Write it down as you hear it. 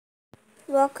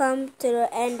Welcome to the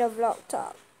end of vlog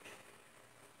talk.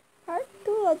 Part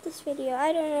 2 of this video.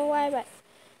 I don't know why, but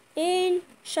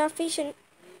insufficient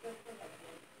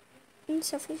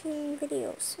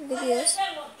videos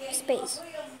space.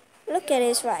 Look at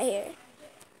this right here.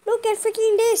 Look at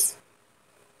freaking this.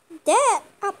 That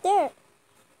up there.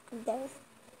 Up there.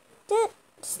 That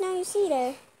just now you see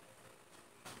there.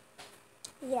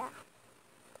 Yeah.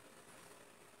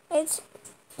 It's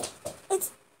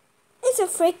a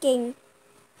freaking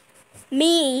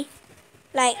me,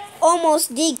 like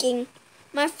almost digging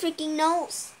my freaking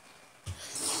nose.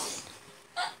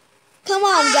 Come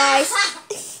on, guys.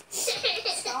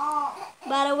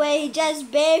 By the way,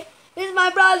 just babe, this is my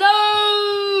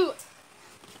brother.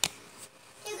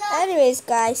 Anyways,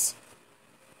 guys,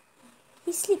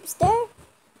 he sleeps there,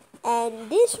 and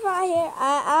this right here,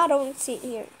 I don't sit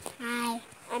here. Hi.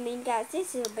 I mean, guys,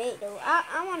 this is a bed though. I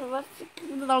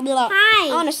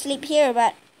want to sleep here,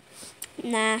 but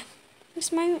nah.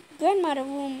 It's my grandmother's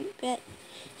room, but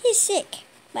he's sick.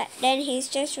 But then he's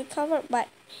just recovered, but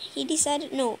he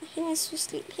decided no, he wants to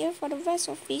sleep here for the rest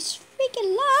of his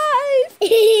freaking life.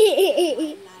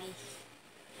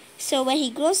 So when he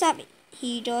grows up,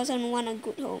 he doesn't want a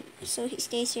good home, so he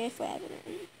stays here forever.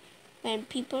 When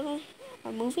people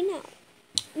are moving out.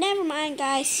 Never mind,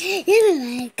 guys. Never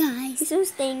mind, guys. He's still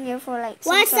staying here for like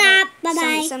What's up?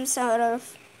 Bye-bye. Some sort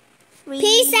of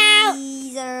Peace out.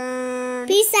 reason.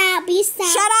 Peace out. Peace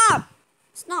out. Shut up!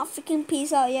 It's not freaking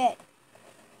peace out yet.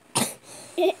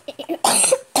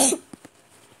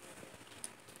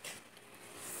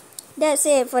 That's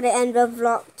it for the end of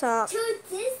vlog talk.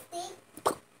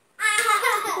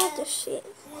 What the shit?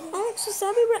 I'm actually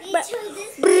sorry, bro.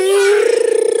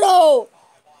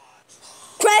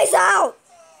 Crazy out!